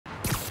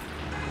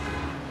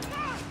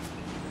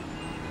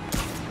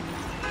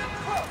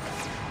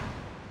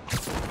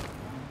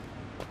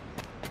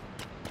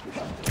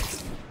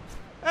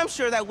I'm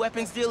sure that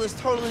weapons deal is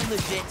totally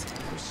legit.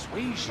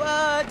 Persuasion.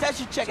 But I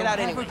should check it out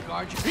anyway.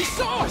 He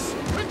saw us!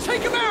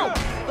 Take him out!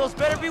 Those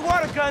better be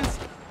water guns.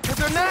 If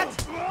they're not,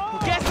 well,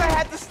 guess I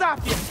had to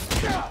stop you.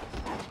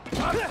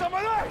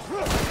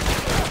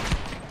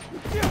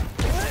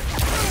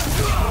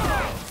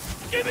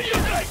 Give me your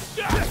next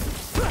shot!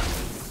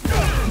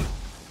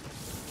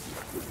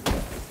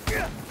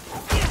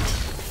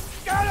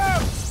 Got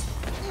him!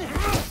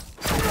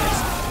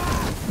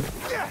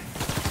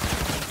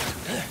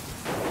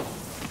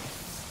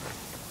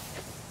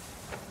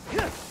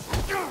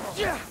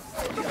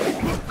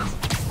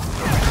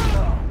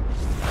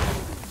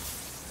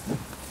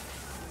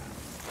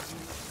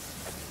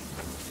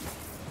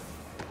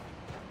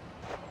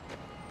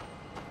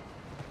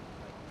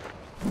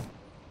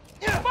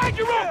 Mind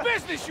your own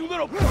business, you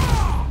little...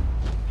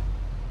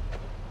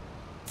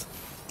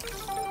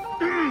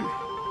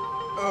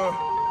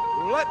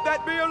 Let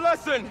that be a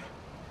lesson.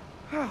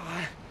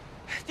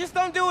 Just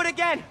don't do it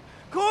again.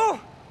 Cool?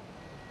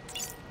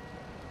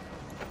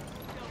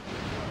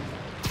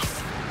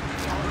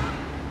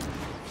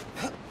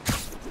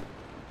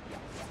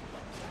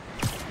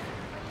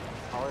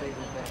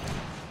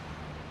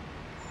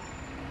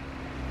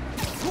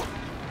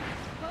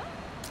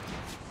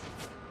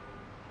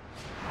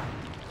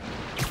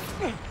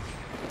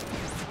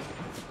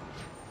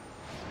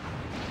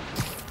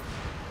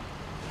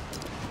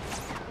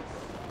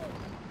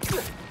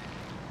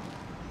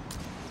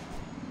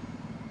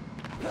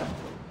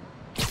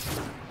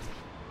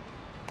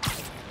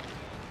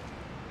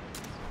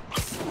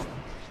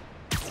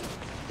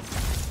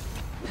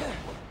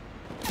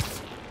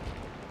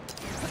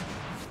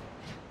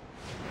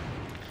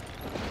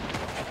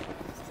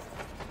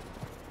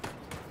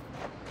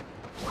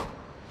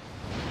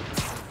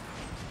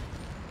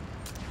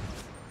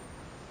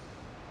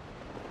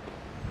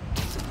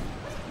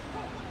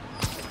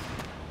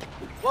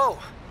 Whoa!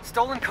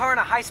 Stolen car in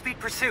a high-speed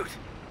pursuit.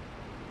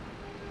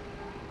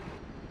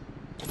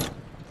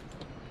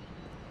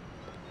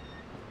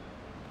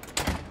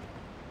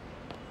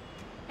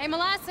 Hey,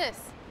 Molasses!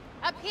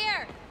 Up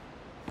here!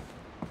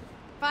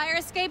 Fire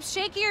escape's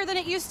shakier than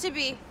it used to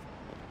be.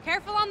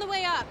 Careful on the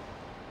way up.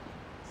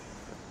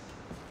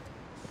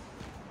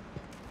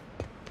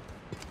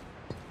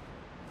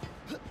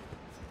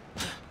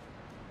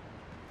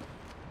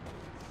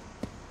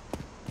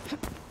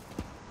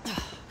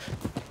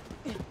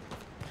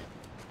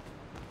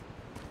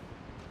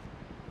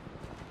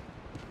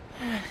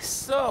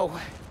 So,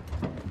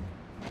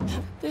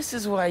 this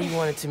is why you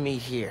wanted to meet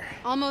here.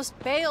 Almost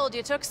bailed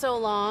you took so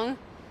long.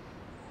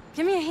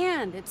 Give me a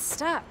hand, it's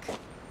stuck.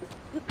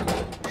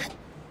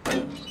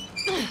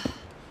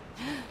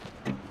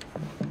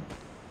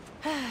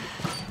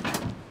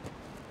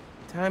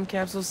 Time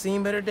capsule's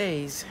seen better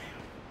days.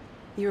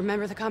 You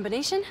remember the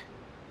combination?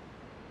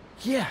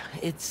 Yeah,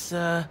 it's,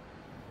 Man,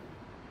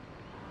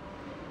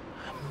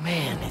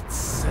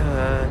 it's,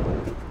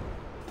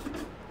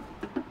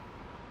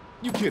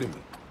 You kidding me?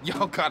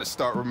 Y'all gotta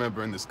start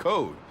remembering this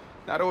code.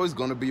 Not always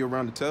gonna be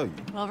around to tell you.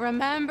 We'll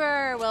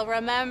remember, we'll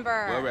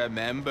remember. Well,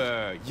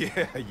 remember.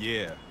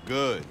 Yeah.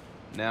 Good.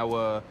 Now,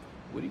 what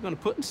are you gonna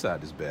put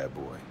inside this bad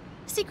boy?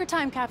 Secret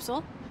time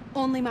capsule.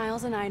 Only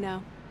Miles and I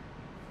know.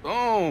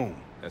 Boom!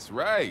 That's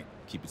right.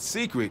 Keep it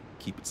secret,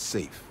 keep it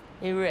safe.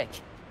 Hey, Rick.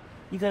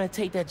 You gonna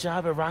take that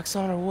job at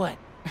Roxxon or what?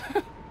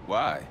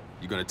 Why?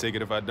 You gonna take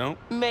it if I don't?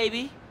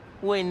 Maybe.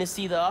 Waiting to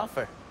see the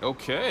offer.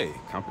 Okay,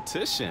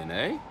 competition,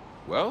 eh?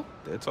 Well,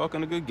 they're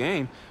talking a good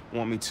game.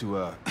 Want me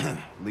to,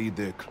 lead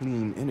their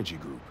clean energy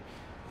group.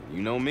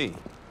 You know me.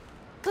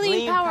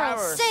 Clean power,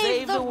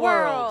 save the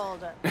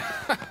world!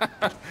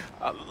 I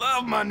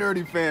love my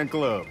nerdy fan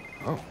club.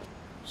 Oh,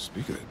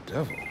 speak of the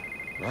devil.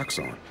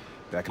 Roxxon.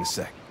 Back in a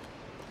sec.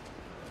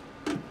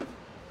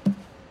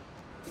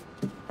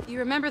 You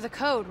remember the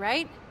code,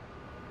 right?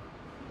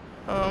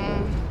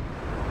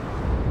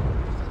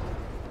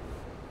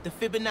 The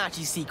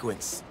Fibonacci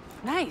sequence.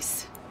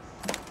 Nice.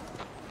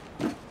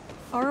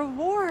 A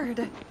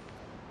reward.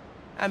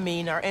 I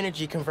mean, our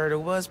energy converter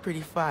was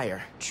pretty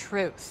fire.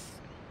 Truth.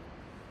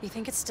 You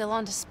think it's still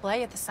on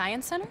display at the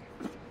Science Center?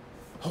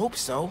 Hope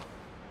so.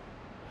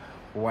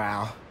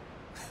 Wow.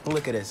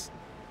 Look at this.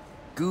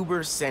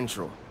 Goober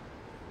Central.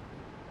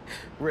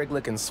 Rick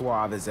looking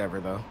suave as ever,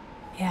 though.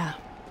 Yeah.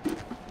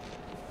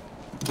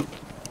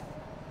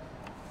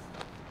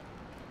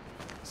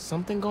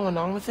 Something going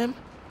on with him?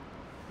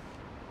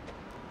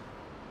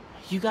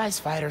 You guys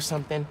fight or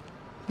something?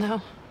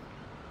 No.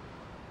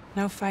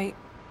 No fight.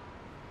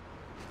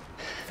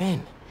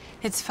 Finn.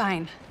 It's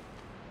fine.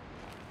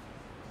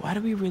 Why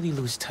do we really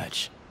lose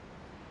touch?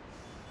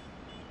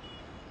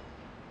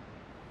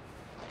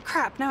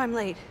 Crap, now I'm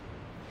late.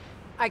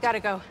 I gotta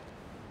go.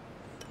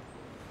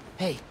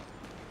 Hey,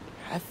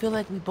 I feel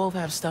like we both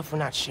have stuff we're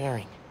not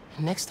sharing.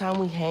 Next time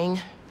we hang,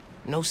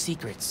 no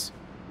secrets.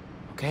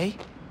 Okay?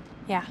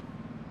 Yeah.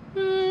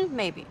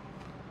 Maybe.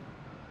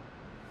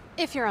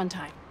 If you're on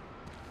time.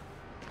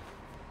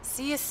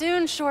 See you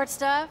soon, short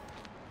stuff.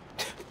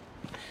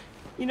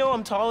 You know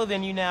I'm taller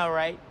than you now,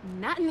 right?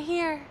 Not in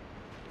here.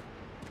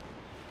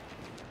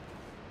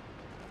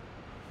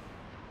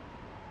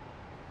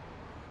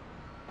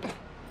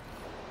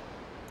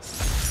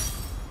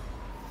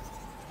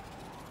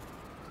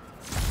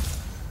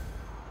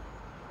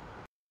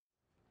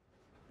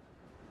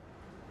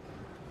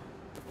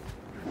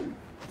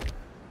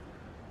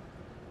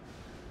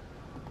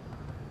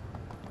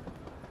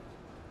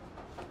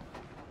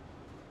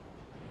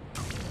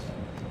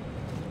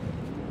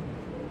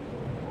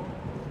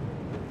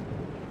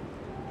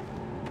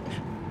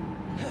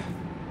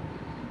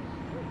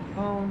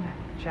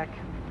 check.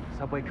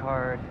 Subway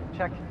card,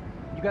 check.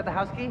 You got the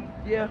house key?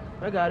 Yeah,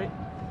 I got it.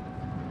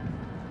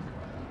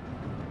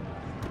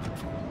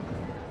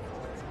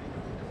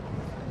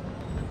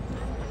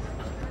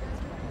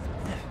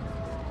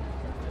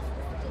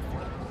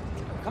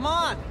 Come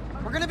on!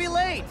 We're gonna be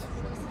late!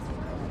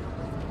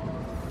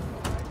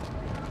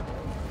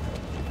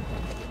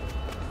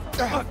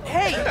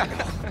 Hey!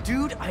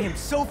 Dude, I am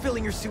so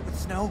filling your suit with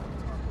snow.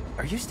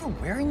 Are you still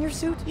wearing your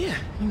suit? Yeah,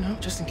 you know,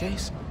 just in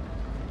case.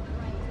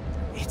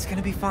 It's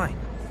gonna be fine.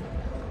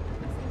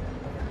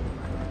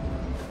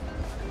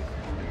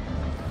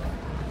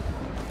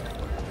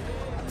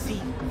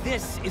 See,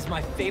 this is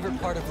my favorite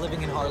part of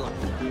living in Harlem.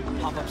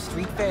 Pop-up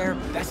street fair,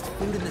 best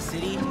food in the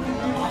city,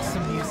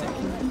 awesome music.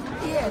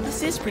 Yeah,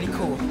 this is pretty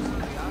cool.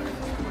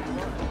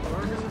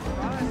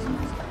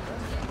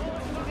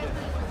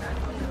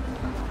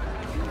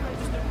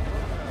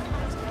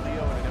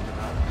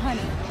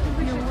 Honey,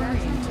 you're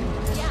worrying too.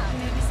 Yeah,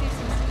 maybe see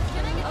some.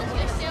 Can I get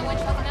a sandwich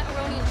with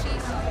macaroni and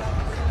cheese?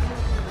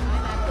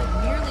 I'm at the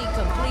nearly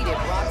completed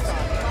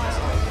Roxanne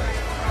Plaza.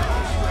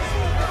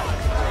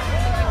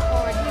 Looking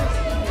forward to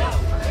seeing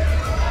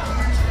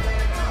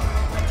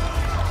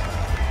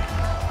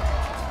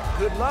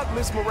you. Good luck,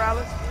 Miss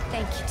Morales.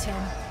 Thank you,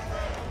 Tim.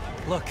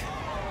 Look,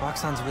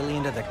 Roxanne's really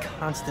into the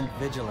constant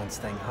vigilance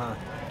thing, huh?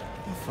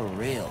 For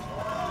real.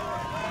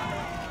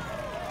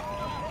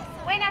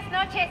 Buenas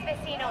noches,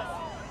 vecinos.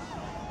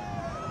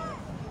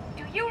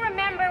 Do you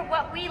remember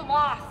what we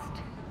lost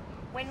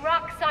when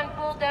Roxanne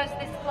bulldozed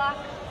this block?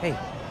 Hey,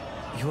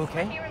 you Let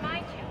okay? me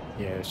remind you.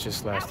 Yeah, it's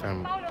just last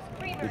time Photos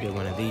Creamery, we did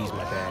one of these,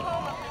 my bad.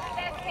 home of the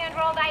best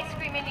hand-rolled ice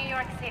cream in New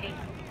York City.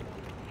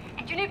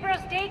 And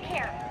Junipero's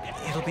daycare.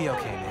 It'll be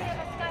okay, man.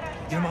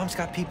 Your mom's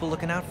got people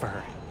looking out for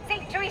her.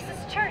 St.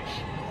 Teresa's Church,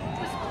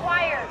 whose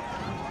choir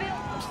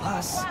built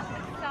Plus, a block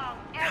with song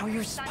now every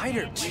you're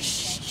Sunday.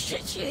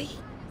 Spider.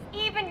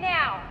 Even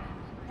now,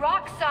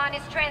 Roxanne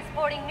is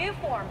transporting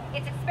Newform,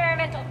 its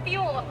experimental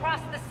fuel,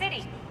 across the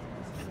city.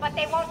 But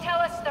they won't tell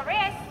us the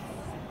risks.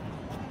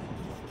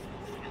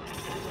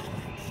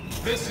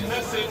 This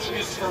message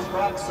is from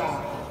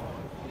Roxanne.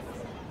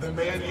 The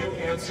man you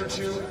answer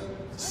to,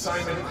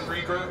 Simon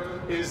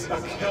Krieger, is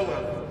a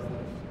killer.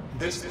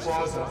 This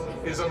plaza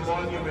is a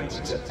monument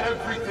to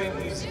everything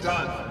he's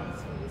done.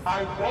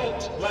 I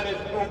won't let it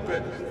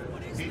open.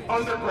 The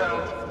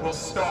underground will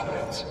stop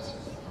it.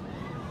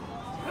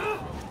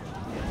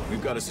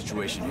 We've got a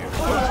situation here.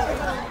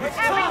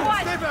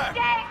 Everyone,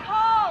 stay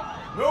calm!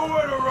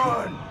 Nowhere to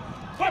run!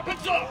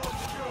 Weapons up!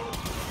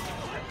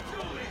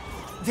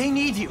 They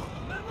need you.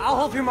 I'll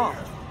help your mom.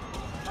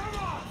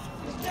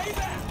 Stay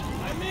back!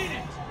 I mean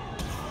it!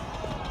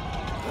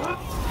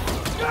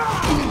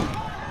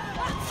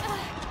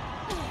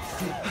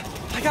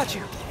 I got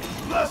you.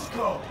 Let's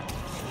go!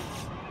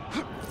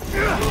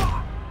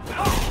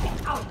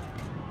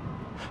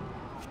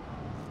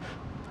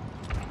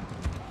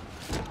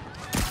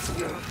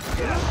 The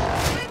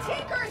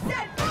Tinker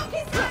said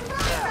focus on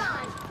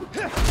Roxanne!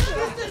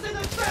 This isn't a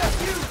fast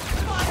you,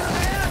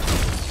 Spider-Man!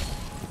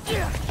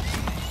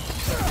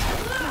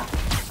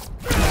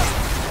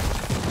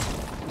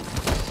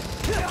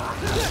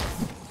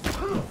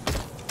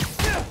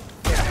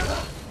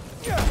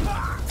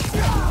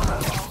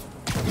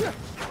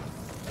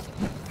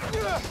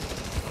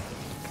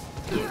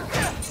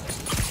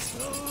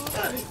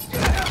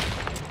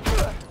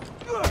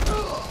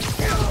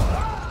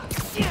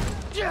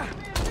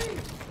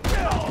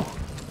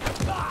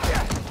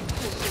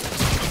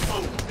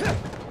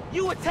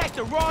 You attacked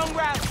the wrong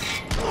route!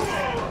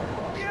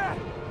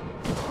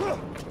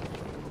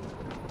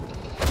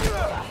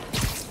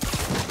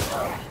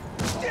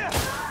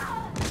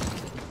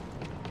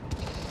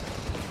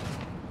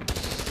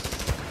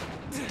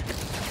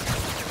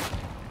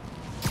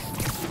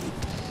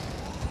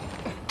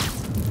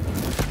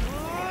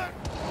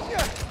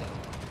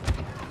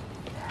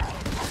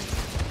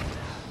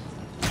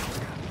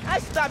 I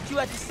stopped you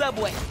at the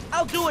subway.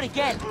 I'll do it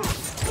again.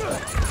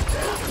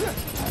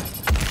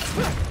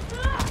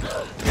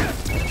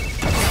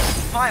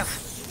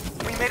 Miles,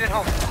 we made it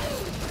home.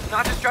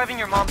 Not just driving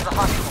your mom to the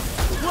hospital.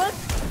 What?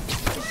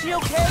 Is she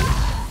okay?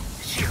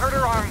 She hurt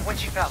her arm when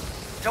she fell.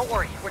 Don't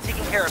worry, we're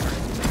taking care of her.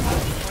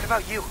 What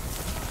about you?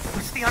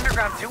 What's the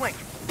underground doing?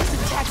 This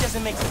attack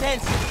doesn't make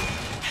sense.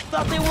 I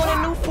thought they wanted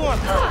a new form,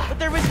 but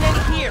there isn't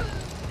any here.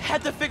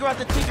 Had to figure out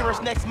the Tinkerer's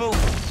next move.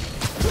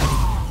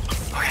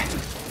 Okay.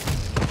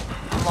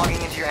 I'm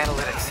logging into your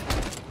analytics.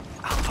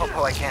 I'll help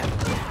how I can.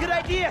 Good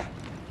idea.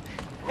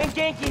 And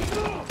Genki,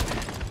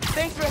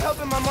 thanks for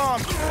helping my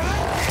mom.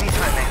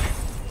 Anytime, man.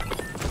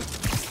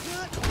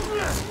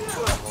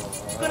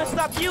 Gonna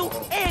stop you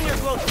and your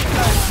grocery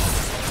cart.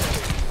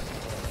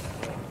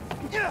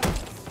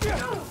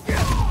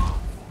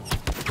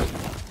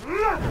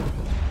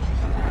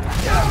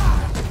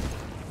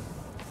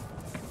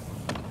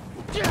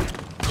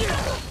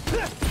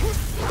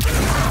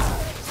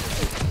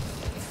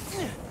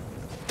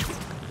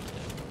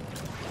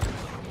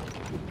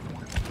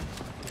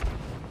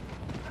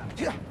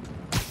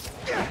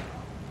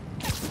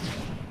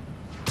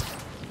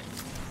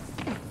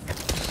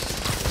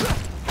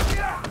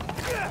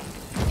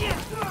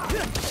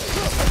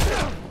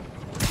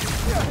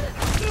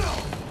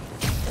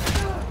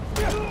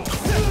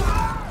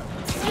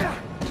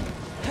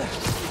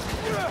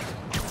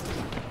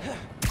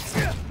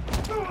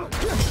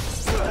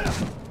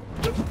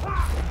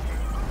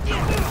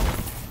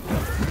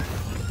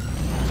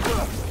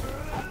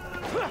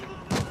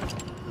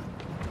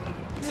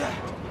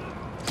 Yeah.